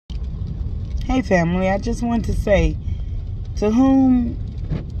Hey family, I just want to say, to whom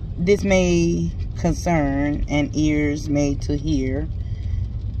this may concern and ears made to hear,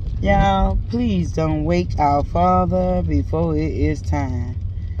 y'all, please don't wake our Father before it is time.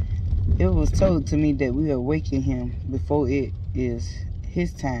 It was told to me that we awaken him before it is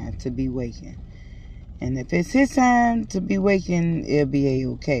his time to be wakened. And if it's his time to be wakened, it'll be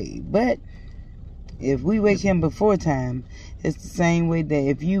a-okay. But if we wake him before time, it's the same way that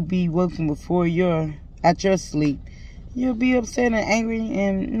if you be woken before you're at your sleep, you'll be upset and angry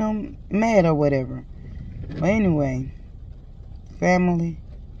and mad or whatever. But anyway, family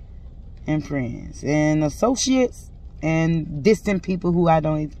and friends and associates and distant people who I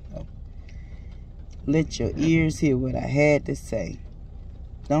don't even know, let your ears hear what I had to say.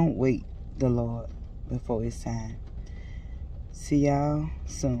 Don't wait the Lord before it's time. See y'all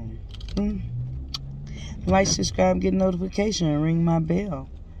soon. Like, subscribe, get notification, and ring my bell.